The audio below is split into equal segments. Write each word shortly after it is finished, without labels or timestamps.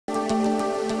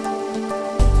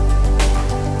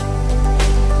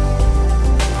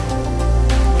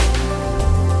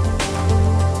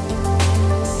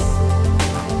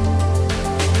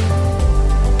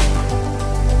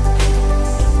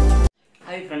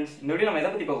Friends, இந்த video நம்ம எதை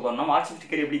பத்தி பார்க்க போறோம்னா வாட்ஸ்அப்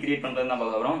ஸ்டிக்கர் எப்படி கிரியேட் பண்றதுன்னு தான்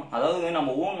பார்க்க போறோம். அதாவது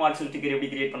நம்ம ஓன் வாட்ஸ்அப் ஸ்டிக்கர் எப்படி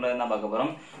கிரியேட் பண்றதுன்னு தான் பார்க்க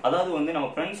போறோம். அதாவது நம்ம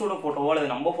ஃப்ரெண்ட்ஸோட போட்டோவோ அல்லது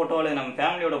நம்ம போட்டோ அல்லது நம்ம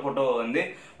ஃபேமிலியோட போட்டோவோ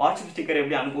வாட்ஸ்அப் ஸ்டிக்கர்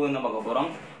எப்படி அனுப்புவதுன்னு தான் பார்க்க போறோம்.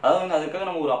 அதாவது அதுக்காக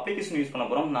நம்ம ஒரு அப்ளிகேஷன் யூஸ் பண்ண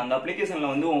போறோம். அந்த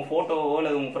அப்ளிகேஷன்ல உங்க போட்டோவோ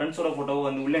அல்லது உங்க ஃப்ரெண்ட்ஸோட போட்டோவோ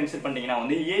உள்ள இன்சர்ட்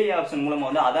பண்ணிட்டீங்கன்னா ஏஐ ஆப்ஷன்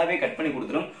மூலமா அதாவே கட் பண்ணி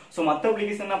கொடுத்துரும். ஸோ மற்ற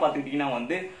அப்ளிகேஷன் பார்த்துக்கிட்டீங்கன்னா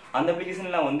அந்த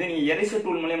அப்ளிகேஷன்ல நீங்க எரேசர்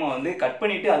டூல் மூலமா கட்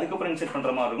பண்ணிட்டு அதுக்கப்புறம் இன்சர்ட்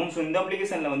பண்ற மாதிரி இருக்கும். ஸோ இந்த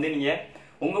அப்ளிகேஷன்ல நீங்க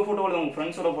உங்க போட்டோவில் உங்க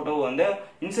ஃப்ரெண்ட்ஸோட போட்டோவை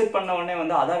இன்சர்ட் பண்ண உடனே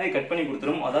அதாவே கட் பண்ணி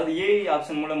கொடுத்துரும். அதாவது ஏஐ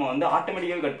ஆப்ஷன் மூலமா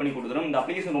ஆட்டோமேட்டிக்காக கட் பண்ணி கொடுத்துரும். இந்த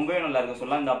அப்ளிகேஷன் ரொம்பவே நல்லா இருக்கும்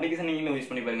சொல்லலாம். இந்த அப்ளிகேஷன் நீங்களும் யூஸ்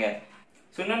பண்ணி பாருங்க.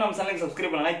 ஸோ இன்னும் நம்ம சேனலுக்கு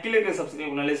சப்ஸ்கிரைப் பண்ணலாம். கீழே இருக்க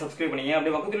சப்ஸ்கிரைப் பண்ணீங்க.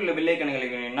 அப்படியே பக்கத்தில் உள்ள பெல் ஐக்கனை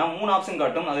கிளிக் பண்ணீங்கன்னா 3 ஆப்ஷன்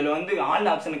காட்டும். அதுல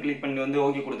ஆல் ஆப்ஷனை கிளிக் பண்ணி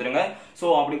ஓகே கொடுத்துருங்க. ஸோ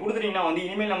அப்படி கொடுத்துட்டீங்கன்னா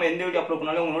இனிமேல் நம்ம எந்த வீடியோ அப்லோட்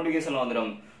பண்ணாலும் உங்க நோட்டிஃபிகேஷன்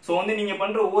வந்துடும். ஸோ நீங்க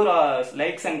பண்ற ஒவ்வொரு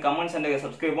லைக்ஸ் அண்ட் கமெண்ட்ஸ் அண்ட்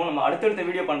சப்ஸ்கிரைபும் நம்ம அடுத்தடுத்த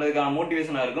வீடியோ பண்றதுக்கான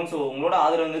மோட்டிவேஷனா இருக்கும். ஸோ உங்களோட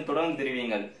ஆதரவு தொடர்ந்து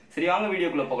தெரிவிங்கள். சரி, வாங்க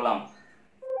வீடியோக்குள்ள போகலாம்.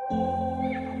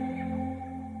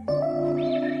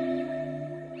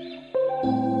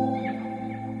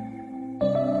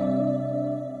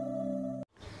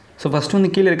 ஸோ ஃபஸ்ட்டு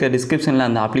கீழே இருக்க டிஸ்கிரிப்ஷனில்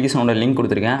அந்த அப்ளிகேஷனோட லிங்க்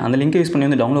கொடுத்துருக்கேன். அந்த லிங்க் யூஸ்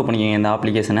பண்ணி டவுன்லோட் பண்ணிக்கோங்க இந்த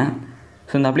அப்ளிகேஷனை.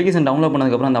 ஸோ இந்த அப்ளிகேஷன் டவுன்லோட்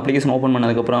பண்ணதுக்கப்புறம் அந்த அப்ளிகேஷன் ஓப்பன்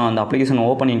பண்ணதுக்கப்புறம் அந்த அப்ளிகேஷன்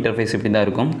ஓப்பன் இன்டர்ஃபேஸ் இப்படி தான்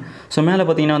இருக்கும். ஸோ மேலே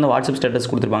பார்த்தீங்கன்னா வாட்ஸ்அப் ஸ்டேட்டஸ்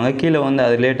கொடுத்துருப்பாங்க. கீழே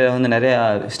அது ரிலேட்டட் நிறைய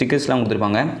ஸ்டிக்கர்ஸ்லாம்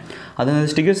கொடுத்துருப்பாங்க. அது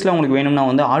ஸ்டிக்கர்ஸ்லாம் உங்களுக்கு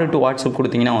வேணும்னா ஆட் டு வாட்ஸ்அப்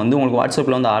கொடுத்தீங்கன்னா உங்களுக்கு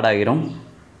வாட்ஸ்அப்பில் ஆட் ஆகிரும்.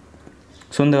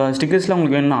 ஸோ இந்த ஸ்டிக்கர்ஸ்லாம்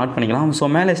உங்களுக்கு வேணும்னா ஆட் பண்ணிக்கலாம். ஸோ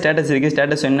மேலே ஸ்டேட்டஸ் இருக்குது.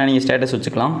 ஸ்டேட்டஸ் வேணும்னா நீங்கள் ஸ்டேட்டஸ்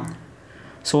வச்சுக்கலாம்.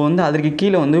 ஸோ அதற்கு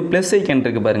கீழே ப்ளஸ் ஐக்கன்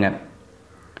இருக்குது பாருங்கள்.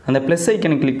 அந்த ப்ளஸ்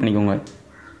ஐக்கனை கிளிக் பண்ணிக்கோங்க.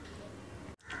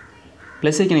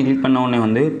 ப்ளஸ் ஐக்கனை கிளிக் பண்ண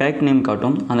உடனே பேக் நேம்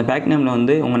காட்டும். அந்த பேக் நேமில்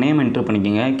உங்கள் நேம் என்டர்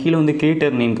பண்ணிக்கோங்க. கீழே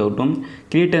கிரியேட்டர் நேம் காட்டும்.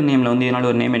 கிரியேட்டர் நேமில் இதனால்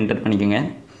ஒரு நேம் என்டர் பண்ணிக்கோங்க.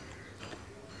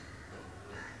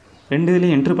 ரெண்டு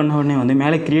இதுலேயும் என்ட்ரு பண்ண உடனே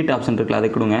மேலே கிரியேட் ஆப்ஷன் இருக்குல்ல,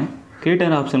 அதை கொடுங்க.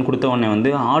 கிரியேட்டர் ஆப்ஷன் கொடுத்த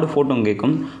உடனே ஆடு ஃபோட்டோ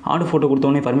கேட்கும். ஆடு ஃபோட்டோ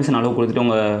கொடுத்த உடனே பர்மிஷன் அளவு கொடுத்துட்டு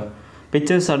உங்கள்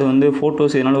பிக்சர்ஸ் ஆடு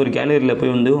ஃபோட்டோஸ் இதனால் ஒரு கேலரியில்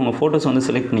போய் உங்கள் ஃபோட்டோஸ்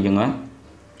செலக்ட் பண்ணிக்கோங்க.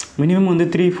 மினிமம்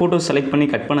 3 ஃபோட்டோஸ் செலக்ட் பண்ணி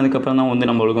கட் பண்ணதுக்கப்புறம் தான்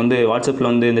நம்மளுக்கு வாட்ஸ்அப்பில்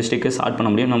இந்த ஸ்டிக்கர்ஸ் ஆட் பண்ண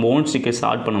முடியும். நம்ம ஓன் ஸ்டிக்கர்ஸ்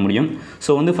ஆட் பண்ண முடியும்.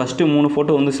 ஸோ ஃபஸ்ட்டு 3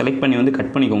 ஃபோட்டோ செலக்ட் பண்ணி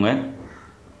கட் பண்ணிக்கோங்க.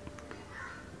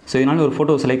 ஸோ இதனால் ஒரு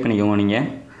ஃபோட்டோ செலக்ட் பண்ணிக்கோங்க. நீங்கள்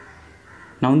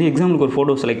நான் எக்ஸாம்பிளுக்கு ஒரு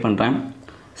ஃபோட்டோ செலக்ட் பண்ணுறேன்.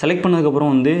 செலக்ட்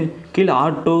பண்ணதுக்கப்புறம் கீழே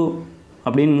ஆட்டோ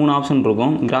அப்படின்னு 3 ஆப்ஷன்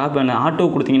இருக்கும். கிராப் அண்ட் ஆட்டோ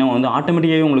கொடுத்தீங்கன்னா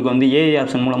ஆட்டோமேட்டிக்காகவே உங்களுக்கு ஏஐ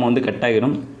ஆப்ஷன் மூலமாக கட்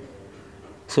ஆகிடும்.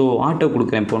 ஸோ ஆட்டோ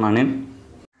கொடுக்குறேன் இப்போது நான்.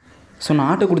 ஸோ நான்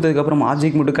ஆட்டோ கொடுத்ததுக்கப்புறம்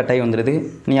ஆப்ஜெக்ட் மட்டும் கட் ஆகி வந்துடுது.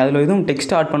 நீங்கள் அதில் எதுவும்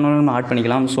டெக்ஸ்ட் ஆட் பண்ணாலும் ஆட்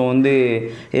பண்ணிக்கலாம். ஸோ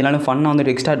இதனால் ஃபன்னாக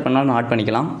டெக்ஸ்ட் ஆட் பண்ணாலும் ஆட்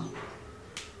பண்ணிக்கலாம்.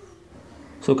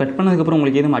 ஸோ கட் பண்ணதுக்கப்புறம்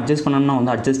உங்களுக்கு எதுவும் அட்ஜஸ்ட்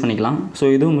பண்ணணும்னா அட்ஜஸ்ட் பண்ணிக்கலாம். ஸோ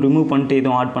எதுவும் ரிமூவ் பண்ணிட்டு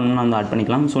எதுவும் ஆட் பண்ணணும்னா ஆட்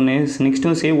பண்ணிக்கலாம். ஸோ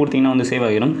நெக்ஸ்ட்டு சேவ் கொடுத்தீங்கன்னா சேவ்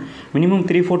ஆகிடும். மினிமம்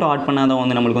 3 ஃபோட்டோ ஆட் பண்ணால்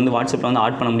தான் நம்மளுக்கு வாட்ஸ்அப்பில்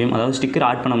ஆட் பண்ண முடியும். அதாவது ஸ்டிக்கர்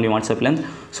ஆட் பண்ண முடியும் வாட்ஸ்அப்பில்.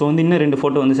 ஸோ இன்னும் 2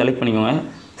 ஃபோட்டோ செலக்ட் பண்ணிக்கோங்க.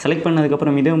 செலக்ட்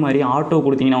பண்ணதுக்கப்புறம் இதே மாதிரி ஆட்டோ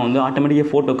கொடுத்தீங்கன்னா ஆட்டோமேட்டிக்காக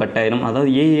ஃபோட்டோ கட் ஆயிடும். அதாவது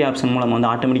ஏஐ ஆப்ஷன் மூலம்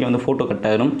ஆட்டோமேட்டிக்காக ஃபோட்டோ கட்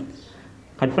ஆயிடும்.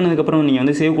 கட் பண்ணதுக்கப்புறம்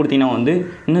நீங்கள் சேவ் கொடுத்தீங்கன்னா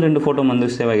இன்னும் 2 ஃபோட்டோ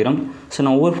சேவ் ஆகிடும். ஸோ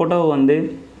நான் ஒவ்வொரு ஃபோட்டோவை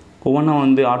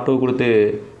ஒவ்வொன்றா ஆட்டோ கொடுத்து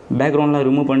பேக்ரவுண்ட்லாம்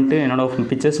ரிமூவ் பண்ணிட்டு என்னோடய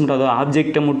பிக்சர்ஸ் மட்டும் அதாவது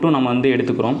ஆப்ஜெக்டை மட்டும் நம்ம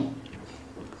எடுத்துக்கிறோம்.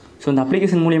 ஸோ இந்த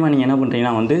அப்ளிகேஷன் மூலிமா நீங்கள் என்ன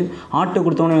பண்ணுறீங்கன்னா ஆட்டோ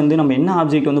கொடுத்தோன்னே நம்ம என்ன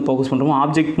ஆப்ஜெக்ட் ஃபோக்கஸ் பண்ணுறோமோ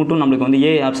ஆப்ஜெக்ட் மட்டும் நம்மளுக்கு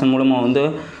ஏஐ ஆப்ஷன் மூலமாக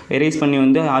எரேஸ் பண்ணி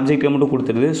ஆப்ஜெக்டை மட்டும்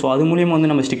கொடுத்துருது. ஸோ அது மூலிமா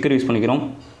நம்ம ஸ்டிக்கர் யூஸ் பண்ணிக்கிறோம்.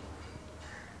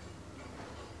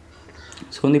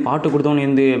 ஸோ இப்போ ஆட்டோ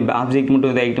கொடுத்தோன்னே ஆப்ஜெக்ட்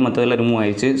மட்டும் இதாகிட்டு மற்றதெல்லாம் ரிமூவ்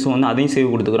ஆகிடுச்சு. ஸோ அதையும்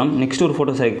சேவ் கொடுத்துக்கிறோம். நெக்ஸ்ட் ஒரு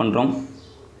ஃபோட்டோ செலக்ட் பண்ணுறோம்.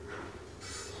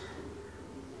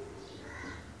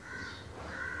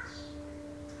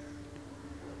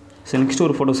 ஸோ நெக்ஸ்ட்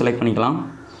ஒரு ஃபோட்டோ செலக்ட் பண்ணிக்கலாம்.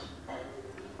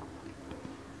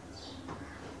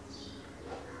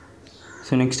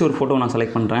 ஸோ நெக்ஸ்ட் ஒரு ஃபோட்டோ நான்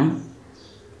செலக்ட் பண்ணுறேன்.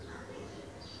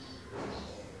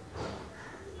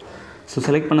 ஸோ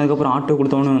செலக்ட் பண்ணதுக்கப்புறம் ஆட்டோ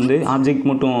கொடுத்தோன்னே ஆப்ஜெக்ட்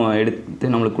மட்டும்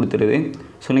எடுத்து நம்மளுக்கு கொடுத்துருது.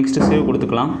 ஸோ நெக்ஸ்ட்டு சேவ்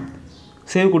கொடுத்துக்கலாம்.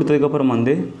 சேவ் கொடுத்ததுக்கப்புறம்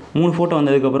 3 ஃபோட்டோ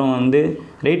வந்ததுக்கப்புறம்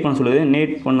ரேட் பண்ண சொல்லுது.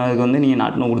 ரேட் பண்ணதுக்கு நீங்கள்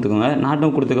நாட் நோ கொடுத்துக்கோங்க. நாட் நோ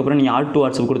கொடுத்ததுக்கப்புறம் நீங்கள் ஆட் டு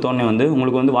வாட்ஸ்அப் கொடுத்தோடனே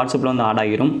உங்களுக்கு வாட்ஸ்அப்பில் ஆட்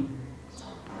ஆகிரும்.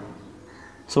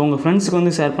 ஸோ உங்கள்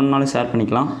ஃப்ரெண்ட்ஸுக்கு ஷேர் பண்ணாலும் ஷேர்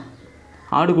பண்ணிக்கலாம்.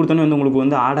 ஆடு கொடுத்தோன்னே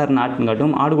உங்களுக்கு ஆட் நாட்னு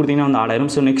காட்டும். ஆடு கொடுத்தீங்கன்னா ஆட்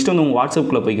ஆயிரும். ஸோ நெக்ஸ்ட் உங்கள்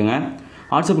வாட்ஸ்அப்பில் போய்க்குங்க.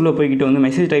 வாட்ஸ்அப்பில் போய்கிட்டு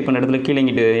மெசேஜ் டைப் பண்ணுற இடத்துல கீழே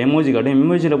இங்கிட்டு எமோஜி காட்டும்.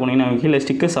 எமோஜியில் போனீங்கன்னா கீழே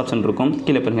ஸ்டிக்கர்ஸ் ஆப்ஷன் இருக்கும்.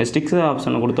 கீழே பாருங்கள், ஸ்டிக்கர்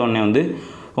ஆப்ஷனை கொடுத்தோடனே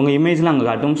உங்கள் இமேஜ்லாம் அங்கே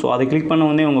காட்டும். ஸோ அதை கிளிக்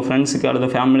பண்ண உங்கள் ஃப்ரெண்ட்ஸுக்கு அல்லது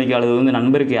ஃபேமிலிக்கு அல்லது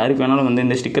நண்பருக்கு யாருக்கு வேணாலும்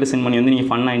இந்த ஸ்டிக்கர் சென்ட் பண்ணி நீங்கள்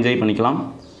ஃபன்னாக என்ஜாய் பண்ணிக்கலாம்.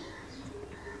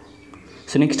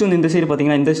 ஸோ நெக்ஸ்ட் இந்த சைடு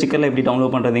பார்த்தீங்கன்னா இந்த ஸ்டிக்கரில் எப்படி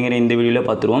டவுன்லோட் பண்ணுறதுங்கிற இந்த வீடியோவில்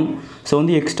பார்த்துருவோம். ஸோ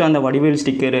எக்ஸ்ட்ரா அந்த வடிவேல்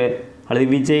ஸ்டிக்கரு அல்லது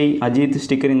விஜய் அஜித்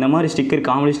ஸ்டிக்கர் இந்த மாதிரி ஸ்டிக்கர்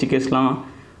காமெடி ஸ்டிக்கர்ஸ்லாம்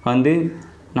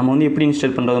நம்ம எப்படி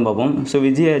இன்ஸ்டால் பண்ணுறதுன்னு பார்ப்போம். ஸோ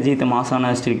விஜய் அஜித் மாசான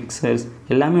ஸ்டிக்கர்ஸ்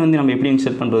எல்லாமே நம்ம எப்படி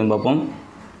இன்ஸ்டால் பண்ணுறதுன்னு பார்ப்போம்.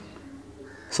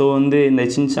 ஸோ இந்த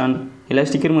சின்சான் எல்லா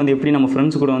ஸ்டிக்கரும் எப்படி நம்ம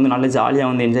ஃப்ரெண்ட்ஸ் கூட நல்ல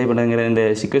ஜாலியாக என்ஜாய் பண்ணுறதுங்கிற இந்த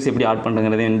ஸ்டிக்கர்ஸ் எப்படி ஆட்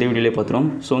பண்ணுறதுங்கிறத இந்த வீடியோலேயே பார்த்துருவோம்.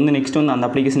 ஸோ நெக்ஸ்ட் அந்த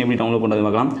அப்ளிகேஷன் எப்படி டவுன்லோட் பண்ணுறது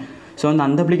பார்க்கலாம். ஸோ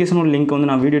அந்த அப்ளிகேஷனோட லிங்க் வந்து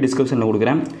நான் வீடியோ டிஸ்கிரிப்ஷனில்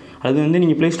கொடுக்குறேன். அது வந்து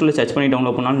நீங்கள் ப்ளே ஸ்டோரில் சர்ச் பண்ணி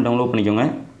டவுன்லோட் பண்ணாலும் டவுன்லோட் பண்ணிக்கோங்க.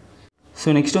 ஸோ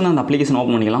நெக்ஸ்ட் வந்து அந்த அப்ளிகேஷன்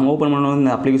ஓப்பன் பண்ணிக்கலாம். ஓப்பன் பண்ணும்போது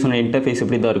இந்த அப்ளிகேஷனோட இன்டர்ஃபேஸ்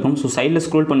இப்படி தான் இருக்கும். ஸோ சைடில்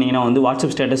ஸ்க்ரோல் பண்ணிங்கன்னா வந்து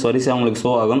வாட்ஸ்அப் ஸ்டேட்டஸ் வரிசை உங்களுக்கு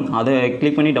ஷோ ஆகும். அதை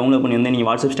கிளிக் பண்ணி டவுன்லோட் பண்ணி வந்து நீங்கள்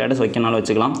வாட்ஸ்அப் ஸ்டேட்டஸ் வைக்கனாலும்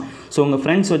வச்சுக்கலாம். ஸோ உங்கள்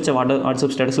ஃப்ரெண்ட்ஸ் வச்ச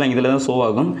வாட்ஸ்அப் ஸ்டேட்டஸ்லாம் இதில் தான் ஷோ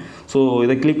ஆகும். ஸோ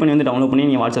இதை கிளிக் பண்ணி வந்து டவுன்லோட் பண்ணி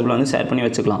நீங்கள் வாட்ஸ்அப்பில் வந்து ஷேர் பண்ணி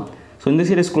வச்சுக்கலாம். ஸோ இந்த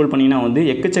சைடு ஸ்க்ரோல் பண்ணிங்கன்னா வந்து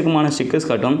எக்கச்சக்கமான ஸ்டிக்கர்ஸ்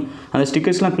காட்டும். அந்த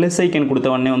ஸ்டிக்கர்ஸ்லாம் ப்ளஸ் ஐக்கன் கொடுத்த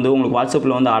உடனே வந்து உங்களுக்கு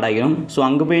வாட்ஸ்அப்பில் வந்து ஆட் ஆகிடும். ஸோ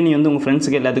அங்கே போய் நீ வந்து உங்கள்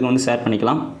ஃப்ரெண்ட்ஸுக்கு எல்லாத்துக்கும் வந்து ஷேர்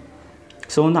பண்ணிக்கலாம்.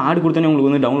 ஸோ வந்து ஆட் கொடுத்தோன்னே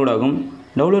உங்களுக்கு வந்து டவுன்லோட் ஆகும்.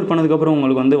 டவுன்லோட் பண்ணதுக்கப்புறம்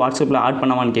உங்களுக்கு வந்து வாட்ஸ்அப்பில் ஆட்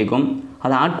பண்ணவான்னு கேட்கும்.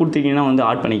 அதை ஆட் கொடுத்தீங்கன்னா வந்து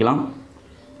ஆட் பண்ணிக்கலாம்.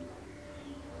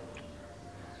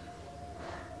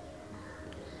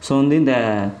 ஸோ வந்து இந்த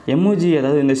எமோஜி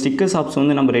அதாவது இந்த ஸ்டிக்கர்ஸ் ஆப்ஸ்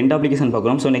வந்து நம்ம 2 அப்ளிகேஷன்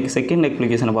பார்க்குறோம். ஸோ நெக்ஸ்ட் செகண்ட்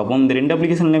அப்ளிகேஷனை பார்ப்போம். இந்த 2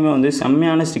 அப்ளிகேஷன்லேயுமே வந்து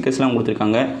செம்மையான ஸ்டிக்கர்ஸ்லாம்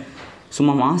கொடுத்துருக்காங்க.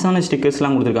 சும்மா மாசான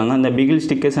ஸ்டிக்கர்ஸ்லாம் கொடுத்துருக்காங்க. அந்த பிகில்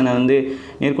ஸ்டிக்கர்ஸ் அந்த வந்து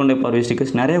நேர்கொண்ட பார்வை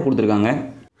ஸ்டிக்கர்ஸ் நிறையா கொடுத்துருக்காங்க.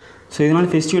 ஸோ இதனால்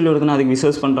ஃபெஸ்டிவல் வருதுன்னா அதுக்கு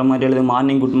விசர்ஸ் பண்ணுற மாதிரி அல்லது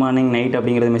மார்னிங் குட் மார்னிங் நைட்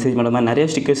அப்படிங்கிறத மெசேஜ் பண்ணுற மாதிரி நிறைய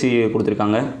ஸ்டிக்கர்ஸ்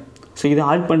கொடுத்துருக்காங்க. ஸோ இதை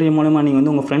ஆட் பண்ணுறது மூலமாக நீங்கள்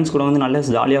வந்து உங்கள் ஃப்ரெண்ட்ஸ் கூட வந்து நல்லா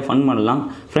ஜாலியாக ஃபன் பண்ணலாம்.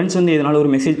 ஃப்ரெண்ட்ஸ் வந்து இதனால் ஒரு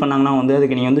மெசேஜ் பண்ணாங்கன்னா வந்து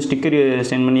அதுக்கு நீங்கள் வந்து ஸ்டிக்கர்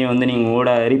சென்ட் பண்ணி வந்து நீங்கள்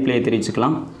உங்களோட ரீப்ளே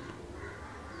தெரிவிச்சுக்கலாம்.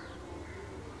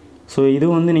 ஸோ இது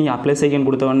வந்து நீங்கள் ப்ளஸ் ஐக்கன்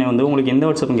கொடுத்த உடனே வந்து உங்களுக்கு எந்த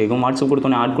வாட்ஸ்அப்பும் கேட்கும். வாட்ஸ்அப்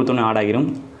கொடுத்தோன்னே ஆட் ஆகிடும்.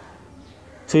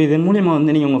 ஸோ இதன் மூலிமா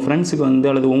வந்து நீங்கள் உங்கள் ஃப்ரெண்ட்ஸுக்கு வந்து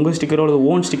அல்லது உங்கள் ஸ்டிக்கரோட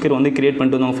ஓன் ஸ்டிக்கர் வந்து கிரியேட்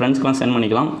பண்ணிட்டு வந்து உங்கள் ஃப்ரெண்ட்ஸ்க்குலாம் சென்ட்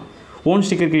பண்ணிக்கலாம். ஓன்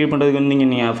ஸ்டிக்கர் கிரியேட் பண்ணுறதுக்கு வந்து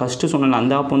நீங்கள் ஃபஸ்ட்டு சொன்ன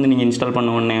அந்த ஆப் வந்து நீங்கள் இன்ஸ்டால்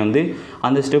பண்ண உடனே வந்து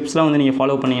அந்த ஸ்டெப்ஸ்லாம் வந்து நீங்கள்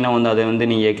ஃபாலோ பண்ணிங்கன்னா வந்து அதை வந்து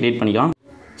நீங்கள் கிரியேட் பண்ணிக்கலாம்.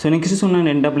 ஸோ நெக்ஸ்ட்டு சொன்ன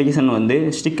 2 அப்ளிகேஷன் வந்து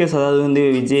ஸ்டிக்கர்ஸ், அதாவது வந்து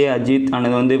விஜய், அஜித்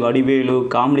அண்ட் வந்து வடிவேலு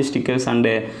காமெடி ஸ்டிக்கர்ஸ்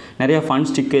அண்டு நிறையா ஃபன்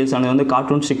ஸ்டிக்கர்ஸ் அண்ட் வந்து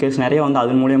கார்ட்டூன் ஸ்டிக்கர்ஸ் நிறையா வந்து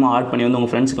அதன் மூலியமாக ஆட் பண்ணி வந்து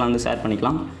உங்கள் ஃப்ரெண்ட்ஸ்க்குலாம் வந்து ஷேர்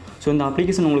பண்ணிக்கலாம். ஸோ இந்த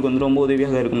அப்ளிகேஷன் உங்களுக்கு வந்து ரொம்ப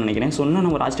உதவியாக இருக்கும்னு நினைக்கிறேன். சொன்னால்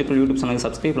நம்ம ராஜ் டெக் யூடியூப் சேனலுக்கு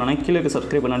சப்ஸ்கிரைப் பண்ணலாம். கீழே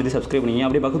சப்ஸ்கிரைப் பண்ணி சப்ஸ்கிரைப் பண்ணிங்க.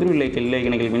 அப்படியே பக்கத்தில் உள்ள கிளிக்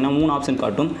பண்ணிங்கன்னா 3 ஆப்ஷன்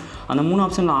காட்டும். அந்த 3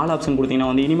 ஆப்ஷனில் ஆல் ஆப்ஷன் கொடுத்தீங்கன்னா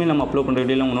வந்து இனிமேல் நம்ம அப்லோட் பண்ணுற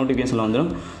வீடியோவில் உங்கள் நோட்டிஃபிகேஷன்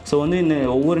வந்துடும். ஸோ வந்து இந்த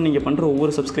நீங்கள் பண்ணுற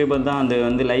ஒவ்வொரு சப்ஸ்கிரைபர் தான் அந்த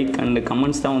வந்து லைக் அண்ட்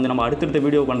கமெண்ட்ஸ் தான் வந்து நம்ம அடுத்தடுத்த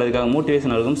வீடியோ பண்ணுறதுக்காக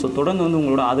மோட்டிவேஷன் இருக்கும். ஸோ தொடர்ந்து வந்து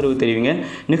உங்களோட ஆதரவு தெரிவிங்க.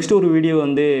 நெக்ஸ்ட் ஒரு வீடியோ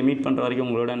வந்து மீட் பண்ணுற வரைக்கும்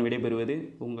உங்களோட விடைபெறுவது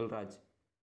உங்கள் ராஜ்.